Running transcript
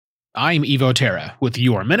I'm Evo Terra with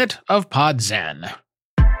your Minute of Pod Zen.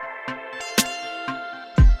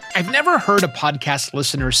 I've never heard a podcast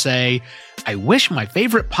listener say, I wish my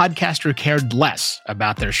favorite podcaster cared less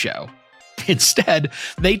about their show. Instead,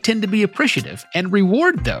 they tend to be appreciative and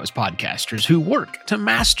reward those podcasters who work to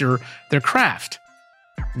master their craft.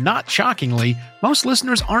 Not shockingly, most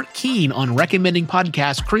listeners aren't keen on recommending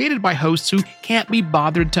podcasts created by hosts who can't be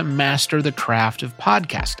bothered to master the craft of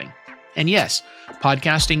podcasting. And yes,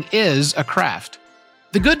 podcasting is a craft.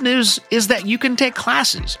 The good news is that you can take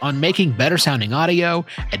classes on making better sounding audio,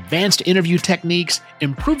 advanced interview techniques,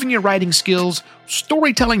 improving your writing skills,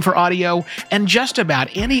 storytelling for audio, and just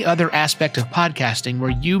about any other aspect of podcasting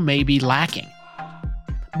where you may be lacking.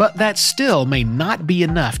 But that still may not be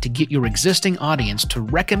enough to get your existing audience to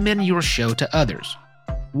recommend your show to others.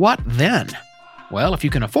 What then? Well, if you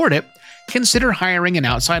can afford it, consider hiring an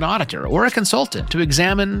outside auditor or a consultant to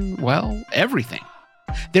examine, well, everything.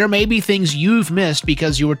 There may be things you've missed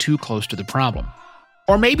because you are too close to the problem.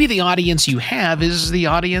 Or maybe the audience you have is the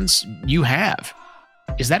audience you have.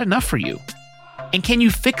 Is that enough for you? And can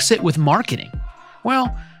you fix it with marketing?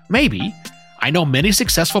 Well, maybe. I know many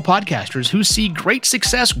successful podcasters who see great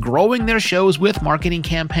success growing their shows with marketing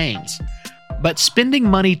campaigns. But spending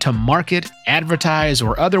money to market, advertise,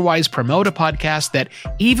 or otherwise promote a podcast that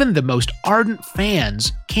even the most ardent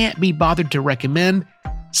fans can't be bothered to recommend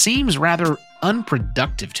seems rather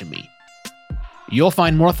unproductive to me. You'll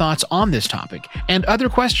find more thoughts on this topic and other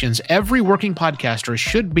questions every working podcaster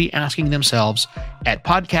should be asking themselves at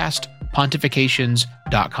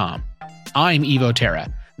podcastpontifications.com. I'm Evo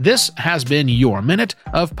Terra. This has been your Minute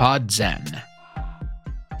of Pod Zen.